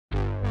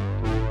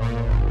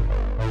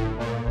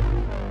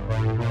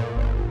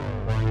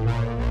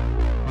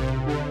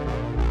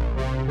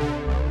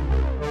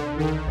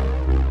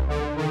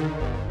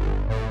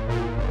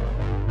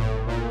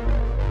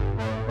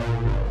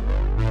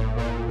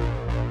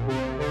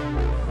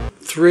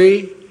3,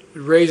 it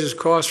raises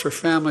costs for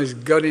families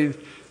gutting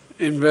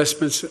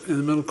investments in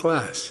the middle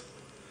class.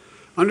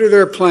 Under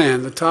their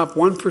plan, the top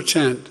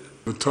 1%.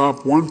 The top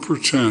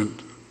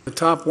 1%. The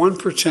top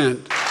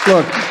 1%.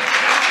 Look,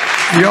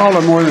 y'all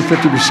are more than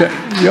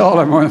 50%. Y'all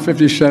are more than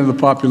 50% of the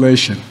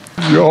population.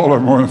 Y'all are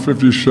more than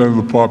 50% of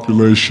the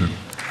population.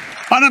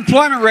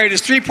 Unemployment rate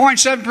is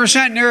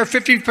 3.7%, near a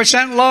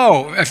 50%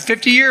 low, a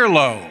 50-year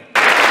low.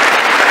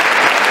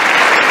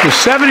 The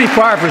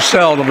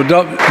 75% of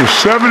adult. The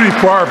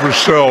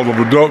 75% of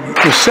adult.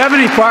 The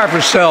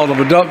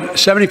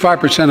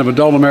 75% of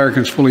adult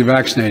Americans fully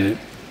vaccinated.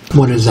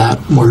 What is that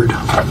word?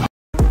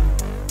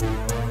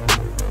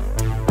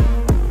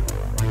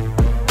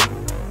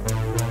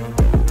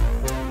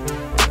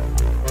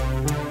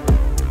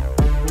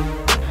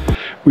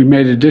 We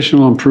made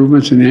additional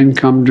improvements in the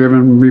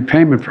income-driven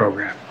repayment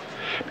program.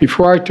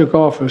 Before I took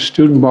office,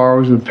 student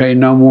borrowers would pay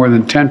no more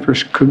than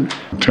 10%.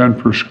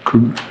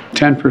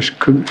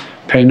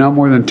 Pay no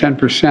more than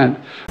 10%.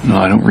 No,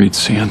 I don't read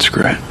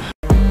Sanskrit.